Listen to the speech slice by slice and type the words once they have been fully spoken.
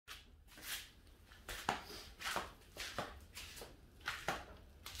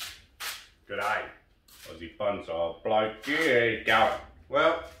G'day, Aussie Bonsai Bloke. Yeah, going.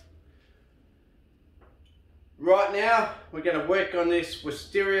 Well, right now we're going to work on this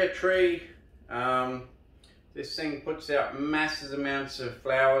wisteria tree. This thing puts out massive amounts of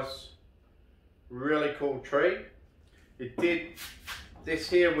flowers. Really cool tree. This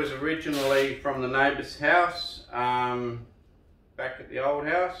here was originally from the neighbour's house, back at the old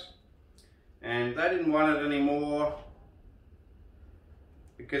house, and they didn't want it anymore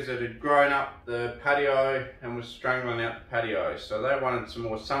because it had grown up the patio and was strangling out the patio. So they wanted some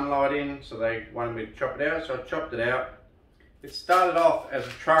more sunlight in, so they wanted me to chop it out, so I chopped it out. It started off as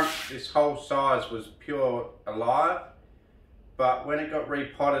a trunk. This whole size was pure alive, but when it got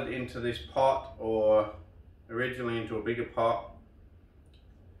repotted into this pot, or originally into a bigger pot,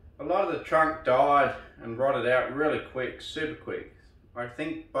 a lot of the trunk died and rotted out really quick, super quick. I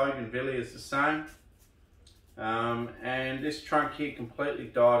think bougainvillea is the same. And this trunk here completely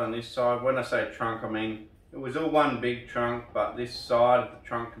died on this side. When I say trunk, I mean it was all one big trunk, but this side of the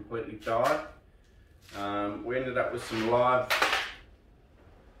trunk completely died. We ended up with some live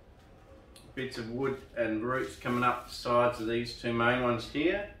bits of wood and roots coming up the sides of these two main ones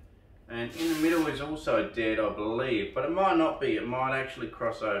here. And in the middle is also dead, I believe, but it might not be. It might actually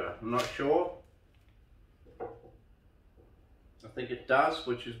cross over. I'm not sure. I think it does,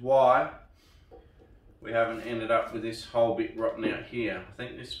 which is why we haven't ended up with this whole bit rotten out here. I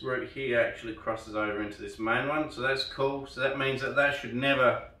think this root here actually crosses over into this main one, so that's cool. So that means that they should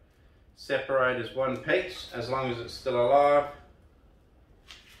never separate as one piece as long as it's still alive.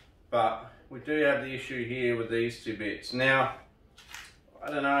 But we do have the issue here with these two bits. Now,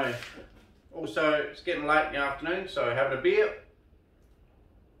 I don't know. Also, it's getting late in the afternoon, so having a beer.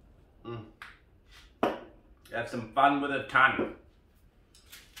 Have some fun with a ton.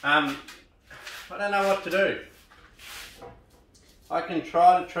 I don't know what to do. I can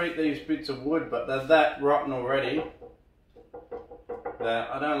try to treat these bits of wood, but they're that rotten already that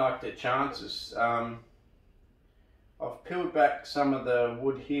I don't like their chances. I've peeled back some of the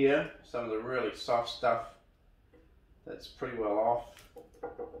wood here, some of the really soft stuff that's pretty well off.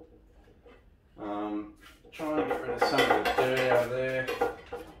 Trying to get rid of some of the dirt out of there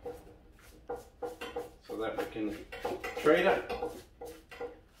so that we can treat it.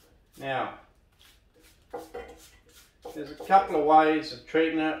 Now, there's a couple of ways of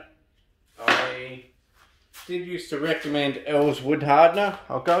treating it. I did used to recommend L's wood hardener.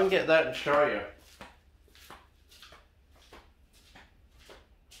 I'll go and get that and show you.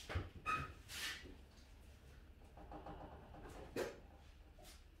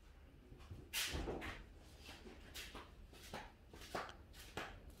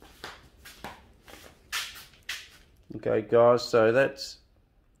 Okay guys, so that's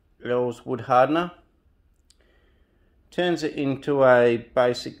L's wood hardener. Turns it into a,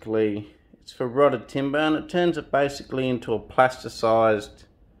 basically, it's for rotted timber, and it turns it basically into a plasticized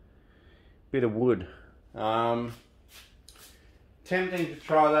bit of wood. Tempting to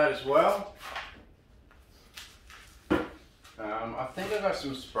try that as well. I think I got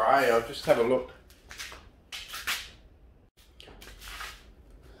some spray. I'll just have a look.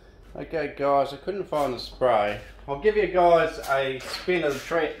 Okay guys, I couldn't find the spray. I'll give you guys a spin of the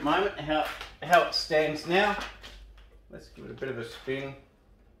tree at the moment, how it stands now. Let's give it a bit of a spin.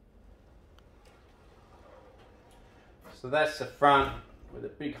 So that's the front with a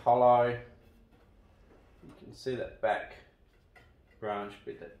big hollow. You can see that back branch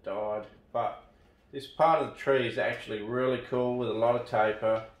bit that died. But this part of the tree is actually really cool with a lot of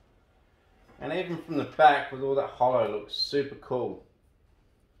taper. And even from the back with all that hollow looks super cool.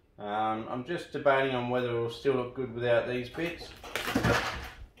 I'm just debating on whether it will still look good without these bits.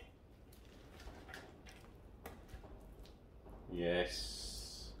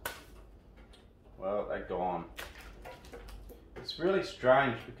 Yes. Well, they're gone. It's really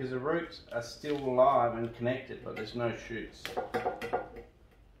strange because the roots are still alive and connected, but there's no shoots.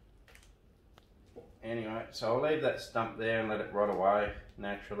 Anyway, so I'll leave that stump there and let it rot away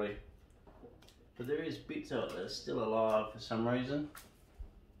naturally. But there is bits of it that are still alive for some reason.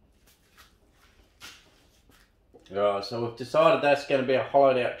 Alright, so we've decided that's going to be a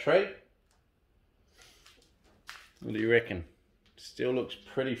hollowed out tree. What do you reckon? Still looks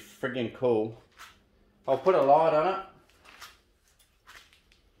pretty friggin' cool. I'll put a light on it.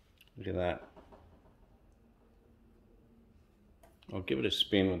 Look at that. I'll give it a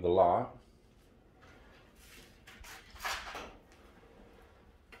spin with the light.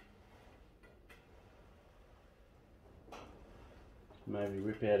 Maybe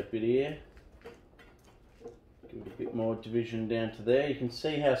rip out a bit here. Give it a bit more division down to there. You can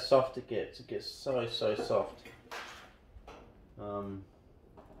see how soft it gets. It gets so soft.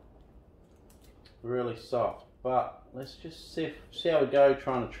 really soft. But let's just see how we go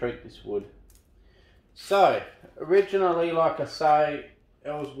trying to treat this wood. So originally, like I say,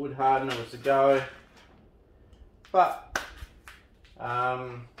 Els wood hardener was the go, but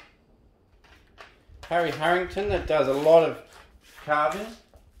Harry Harrington, that does a lot of carving.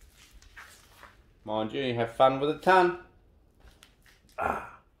 Mind you, you have fun with a ton.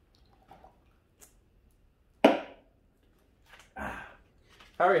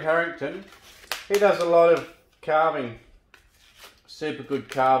 Harry Harrington, he does a lot of carving. Super good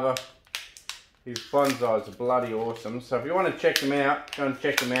carver. His bonsais are bloody awesome. So if you want to check him out, go and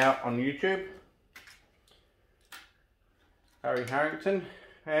check him out on YouTube. Harry Harrington.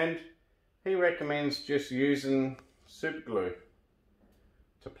 And he recommends just using super glue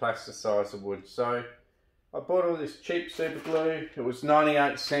to plasticize the wood. So I bought all this cheap super glue. It was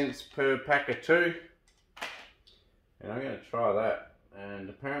 98 cents per pack of 2. And I'm going to try that. And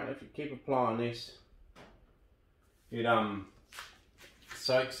apparently if you keep applying this, it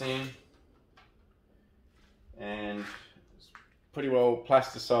soaks in and pretty well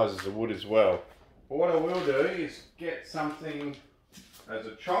plasticizes the wood as well. But what I will do is get something as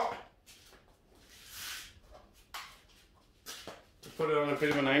a chop to put it on a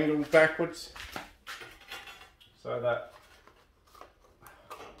bit of an angle backwards so that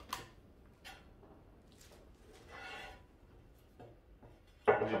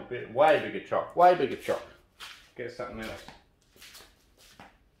a bit, way bigger chop, get something else.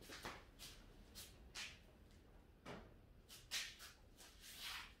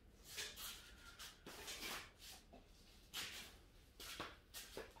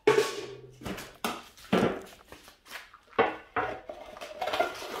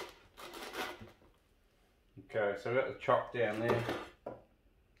 Okay, so I've got the chalk down there.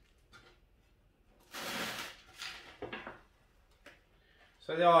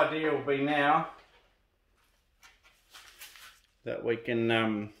 So the idea will be now that we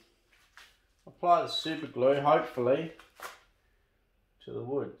can apply the super glue, hopefully, to the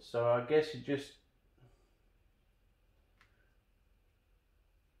wood. So I guess you just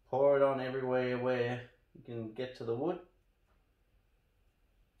pour it on everywhere where you can get to the wood.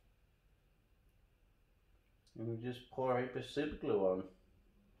 And we just pour a heap of super glue on.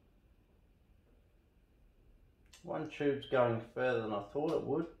 One tube's going further than I thought it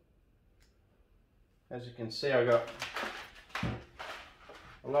would. As you can see, I got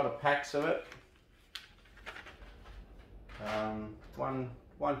a lot of packs of it.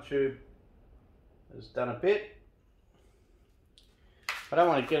 One tube has done a bit. I don't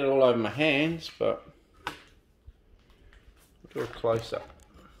want to get it all over my hands, but I'll do a close up.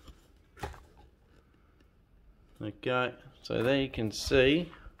 Okay, so there you can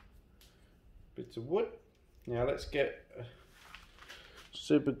see bits of wood. Now let's get a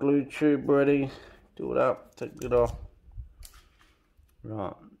super glue tube ready. Do it up, take it off.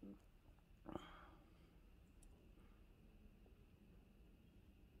 Right.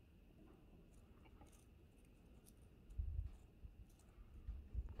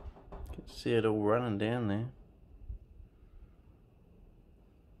 You can see it all running down there.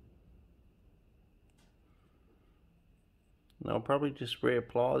 And I'll probably just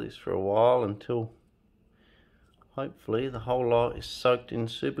reapply this for a while until hopefully the whole lot is soaked in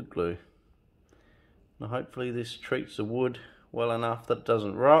super glue. Now hopefully this treats the wood well enough that it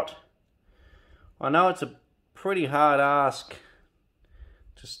doesn't rot. I know it's a pretty hard ask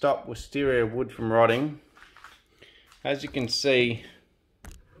to stop wisteria wood from rotting. As you can see,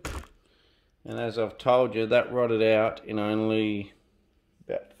 and as I've told you, that rotted out in only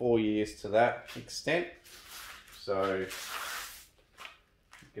about 4 years to that extent. So you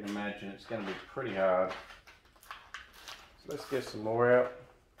can imagine it's going to be pretty hard. So let's get some more out.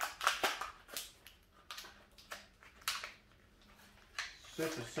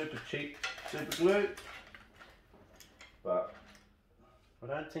 Super cheap super glue, but I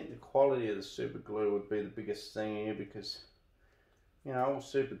don't think the quality of the super glue would be the biggest thing here, because you know all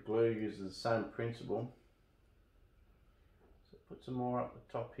super glue uses the same principle. So put some more up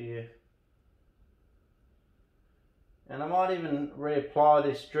the top here, and I might even reapply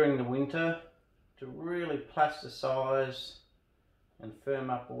this during the winter to really plasticize and firm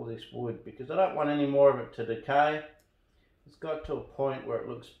up all this wood, because I don't want any more of it to decay. It's got to a point where it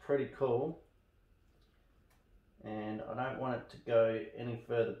looks pretty cool, and I don't want it to go any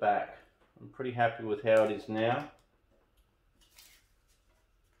further back. I'm pretty happy with how it is now.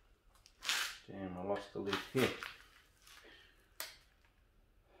 Damn, I lost the lid here.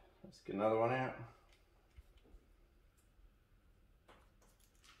 Let's get another one out.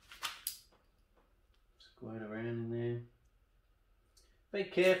 Glue it around in there. Be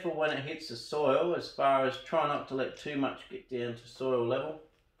careful when it hits the soil, as far as try not to let too much get down to soil level.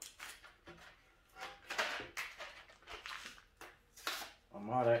 I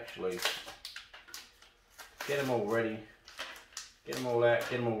might actually get them all ready, get them all out,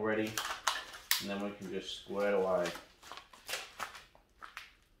 get them all ready, and then we can just squirt away.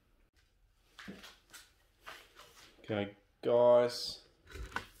 Okay guys,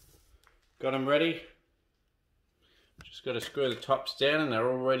 got them ready. Just got to screw the tops down and they're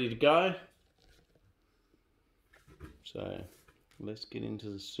all ready to go. So let's get into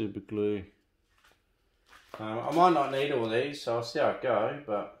the super glue. I might not need all these, so I'll see how it go,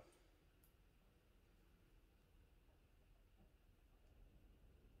 but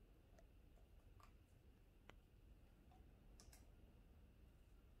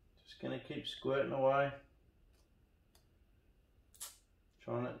just going to keep squirting away.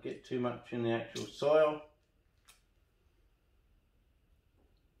 Try not to get too much in the actual soil.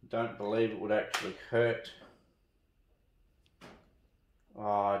 Don't believe it would actually hurt. Oh,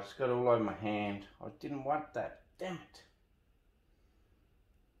 I just got it all over my hand. I didn't want that. Damn it.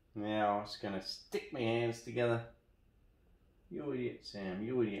 Now I'm just going to stick my hands together. You idiot, Sam.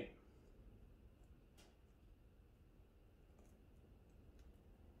 You idiot.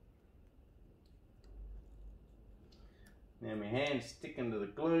 Now my hand's sticking to the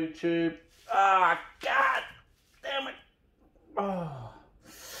glue tube. Ah, oh, God damn it. Oh.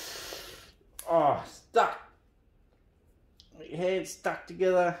 Oh, stuck. My hand's stuck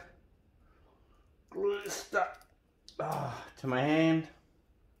together. Glue stuck to my hand.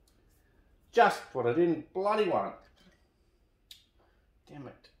 Just what I didn't bloody want. Damn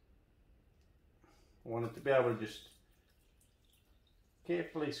it. I wanted to be able to just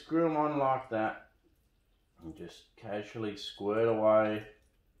carefully screw them on like that and just casually squirt away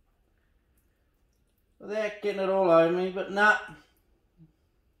without getting it all over me, but nah.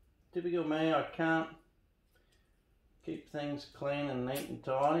 Typical me, I can't keep things clean and neat and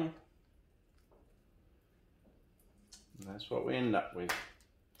tidy. And that's what we end up with.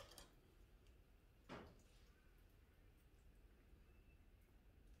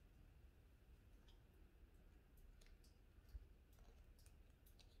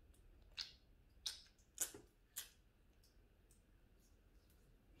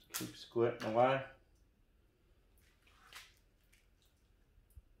 Just keep squirting away.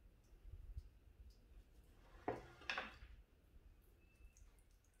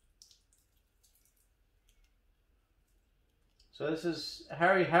 So this is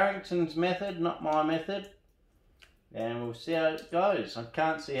Harry Harrington's method, not my method, and we'll see how it goes. I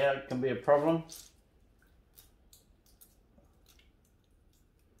can't see how it can be a problem.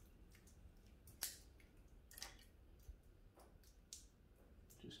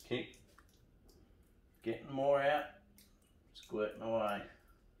 Just keep getting more out, squirting away.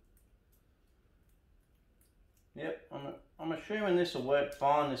 Yep, I'm assuming this will work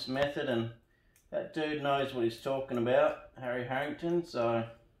fine, this method, and that dude knows what he's talking about, Harry Harrington, so I'm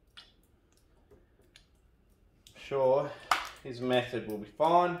sure his method will be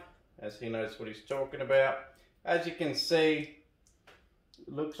fine, as he knows what he's talking about. As you can see,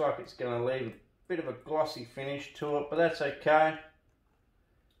 it looks like it's going to leave a bit of a glossy finish to it, but that's okay.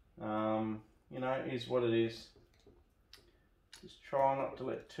 You know, it is what it is. Just try not to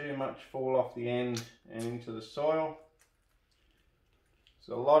let too much fall off the end and into the soil.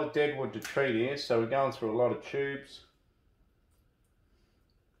 So a lot of dead wood to treat here, so we're going through a lot of tubes.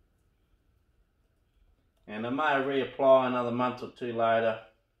 And I may reapply another month or two later.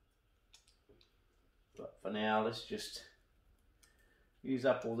 But for now, let's just use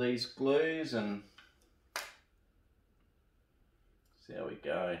up all these glues and see how we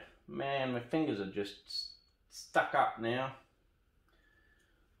go. Man, my fingers are just stuck up now.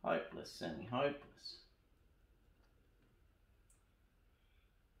 Hopeless, Sammy, hopeless.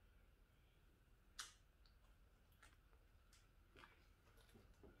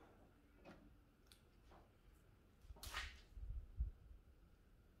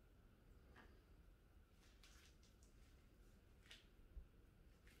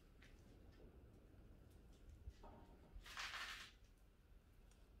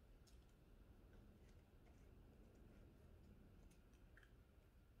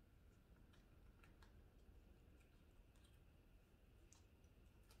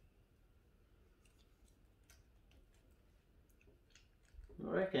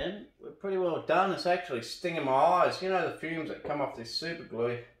 I reckon we're pretty well done. It's actually stinging my eyes. You know the fumes that come off this super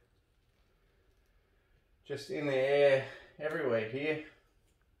glue? Just in the air everywhere here.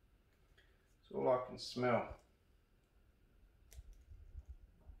 It's all I can smell.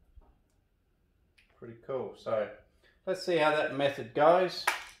 Pretty cool. So let's see how that method goes.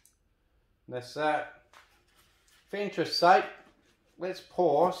 That's that. For interest's sake, let's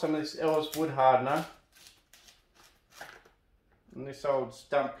pour some of this Ellis wood hardener on this old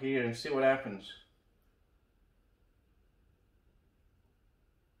stump here and see what happens.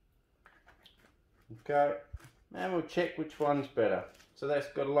 Okay, and we'll check which one's better. So that's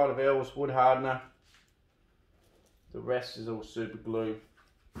got a lot of Ellis wood hardener. The rest is all super glue.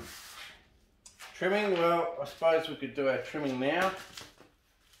 Trimming, well, I suppose we could do our trimming now.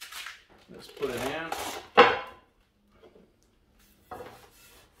 Let's put it down.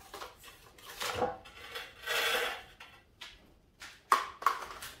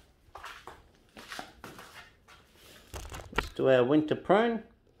 Let's do our winter prune.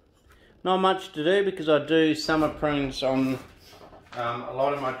 Not much to do because I do summer prunes on a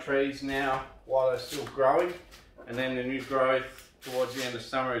lot of my trees now while they're still growing, and then the new growth towards the end of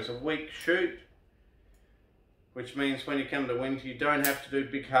summer is a weak shoot, which means when you come to winter you don't have to do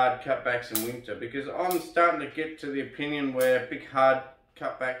big hard cutbacks in winter, because I'm starting to get to the opinion where big hard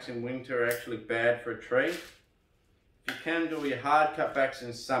cutbacks in winter are actually bad for a tree. If you can do your hard cutbacks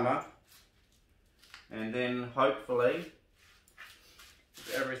in summer, and then hopefully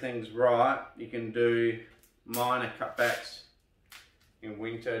if everything's right, you can do minor cutbacks in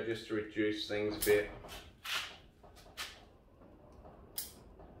winter just to reduce things a bit.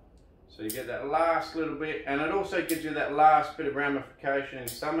 So you get that last little bit, and it also gives you that last bit of ramification in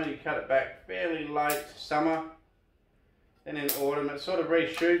summer. You cut it back fairly late summer, and in autumn it sort of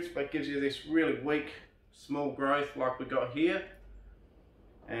reshoots but gives you this really weak small growth like we got here.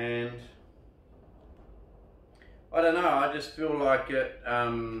 And I don't know, I just feel like it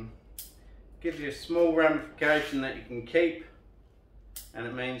gives you a small ramification that you can keep, and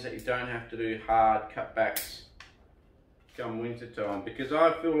it means that you don't have to do hard cutbacks come winter time. Because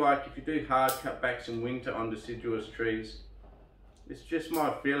I feel like if you do hard cutbacks in winter on deciduous trees, it's just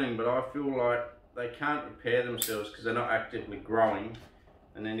my feeling, but I feel like they can't repair themselves because they're not actively growing,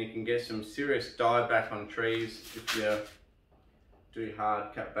 and then you can get some serious dieback on trees if you do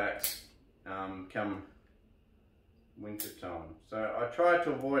hard cutbacks come winter time. So I try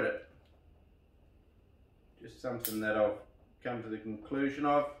to avoid it. Just something that I've come to the conclusion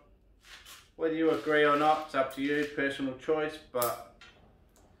of. Whether you agree or not, it's up to you, personal choice, but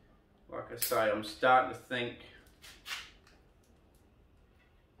like I say, I'm starting to think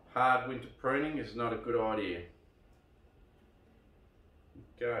hard winter pruning is not a good idea.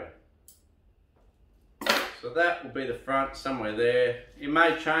 Okay. So that will be the front, somewhere there. It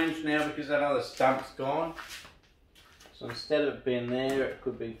may change now because that other stump's gone. So instead of it being there, it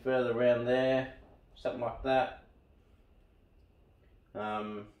could be further around there, something like that.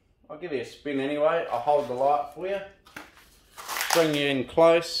 I'll give you a spin anyway. I'll hold the light for you. Bring you in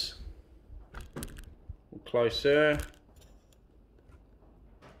close. Closer.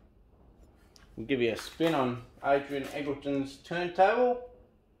 We'll give you a spin on Adrian Eggleton's turntable.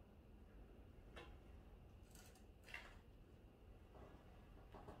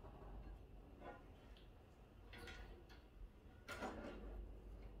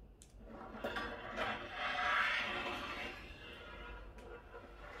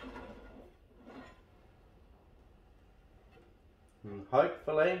 And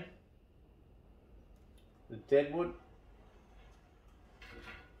hopefully the deadwood,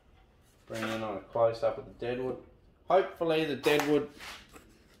 bring in on a close up of the deadwood, hopefully the deadwood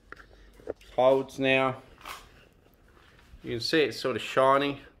holds now. You can see it's sort of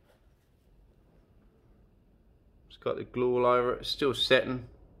shiny. It's got the glue all over it, it's still setting.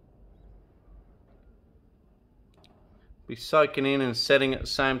 Be soaking in and setting at the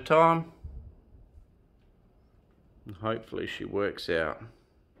same time. And hopefully she works out.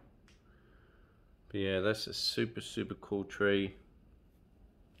 But yeah, that's a super cool tree.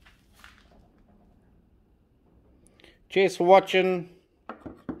 Cheers for watching.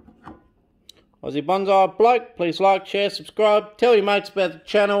 Aussie Bonsai Bloke. Please like, share, subscribe. Tell your mates about the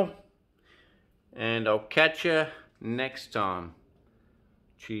channel. And I'll catch you next time.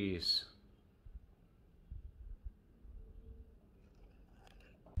 Cheers.